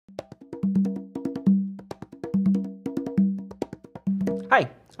Hi,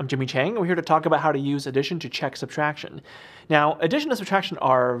 I'm Jimmy Chang, and we're here to talk about how to use addition to check subtraction. Now, addition and subtraction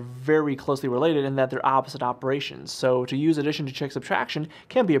are very closely related in that they're opposite operations, so to use addition to check subtraction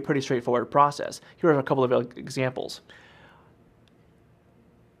can be a pretty straightforward process. Here are a couple of examples.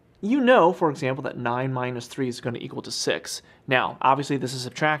 You know, for example, that 9 minus 3 is going to equal to 6. Now, obviously this is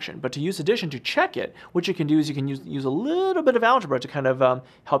subtraction, but to use addition to check it, what you can do is you can use a little bit of algebra to kind of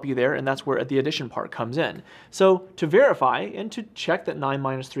help you there, and that's where the addition part comes in. So to verify and to check that 9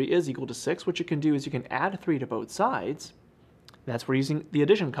 minus 3 is equal to 6, what you can do is you can add 3 to both sides. That's where using the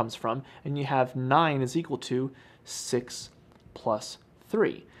addition comes from, and you have 9 is equal to 6 plus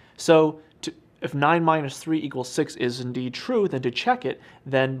 3. So if 9 minus 3 equals 6 is indeed true, then to check it,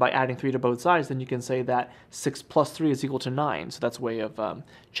 then by adding 3 to both sides, then you can say that 6 plus 3 is equal to 9. So that's a way of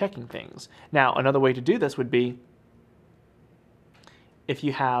checking things. Now, another way to do this would be if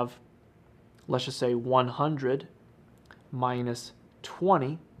you have, let's just say 100 minus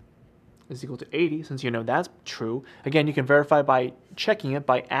 20 is equal to 80, since you know that's true. Again, you can verify by checking it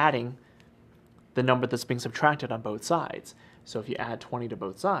by adding the number that's being subtracted on both sides. So if you add 20 to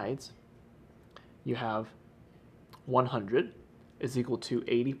both sides, you have 100 is equal to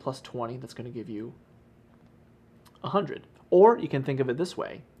 80 plus 20. That's going to give you 100. Or you can think of it this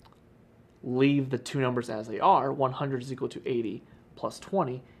way. Leave the two numbers as they are. 100 is equal to 80 plus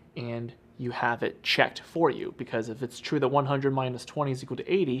 20, and you have it checked for you. Because if it's true that 100 minus 20 is equal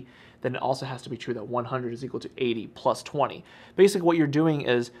to 80, then it also has to be true that 100 is equal to 80 plus 20. Basically, what you're doing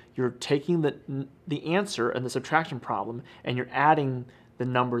is you're taking the answer in the subtraction problem, and you're adding the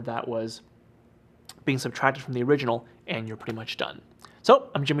number that was being subtracted from the original, and you're pretty much done.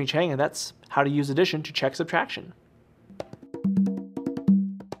 So I'm Jimmy Chang, and that's how to use addition to check subtraction.